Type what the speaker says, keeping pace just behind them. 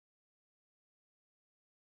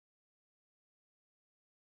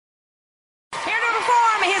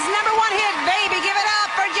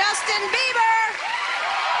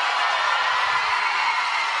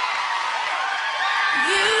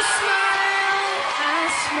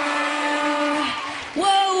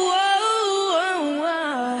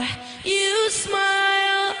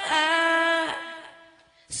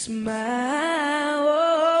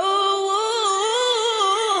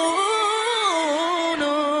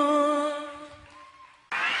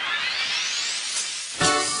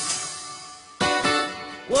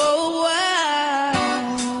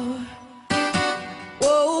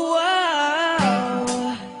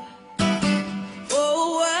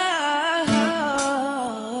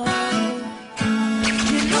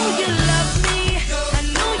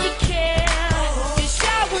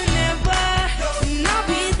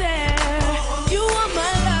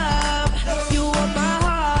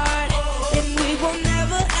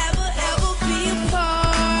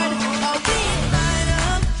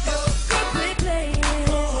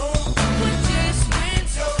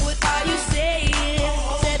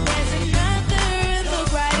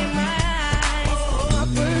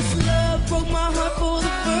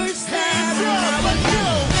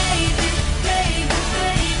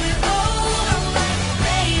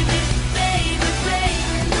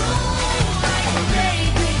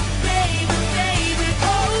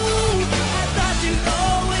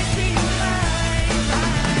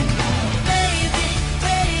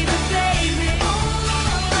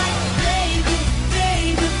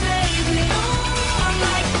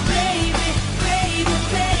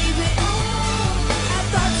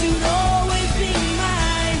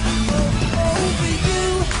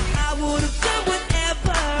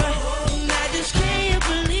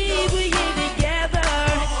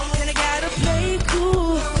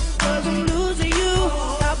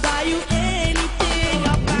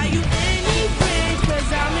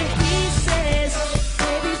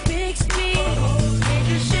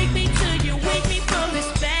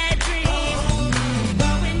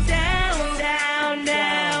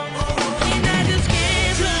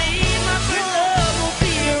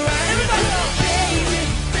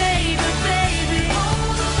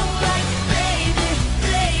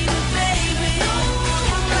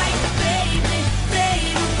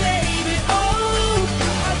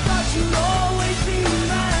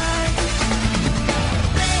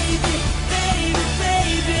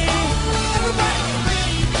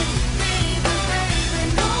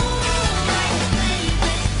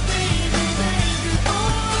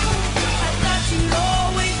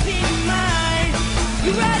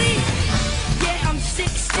You ready? Yeah, I'm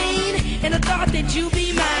 16, and I thought that you'd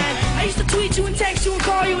be mine. I used to tweet you and text you and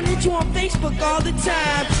call you and hit you on Facebook all the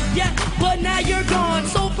time. Yeah, but now you're gone,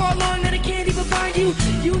 so far long that I can't even find you.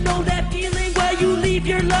 You know that feeling where you leave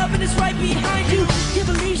your love and it's right behind you. Can't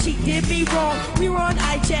believe she did me wrong. We were on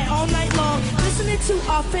iChat all night long, listening to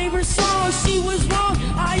our favorite song. She was wrong,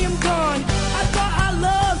 I am gone. I thought I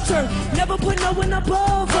loved her, never put no one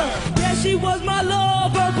above her. Yeah, she was my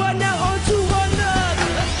lover, but now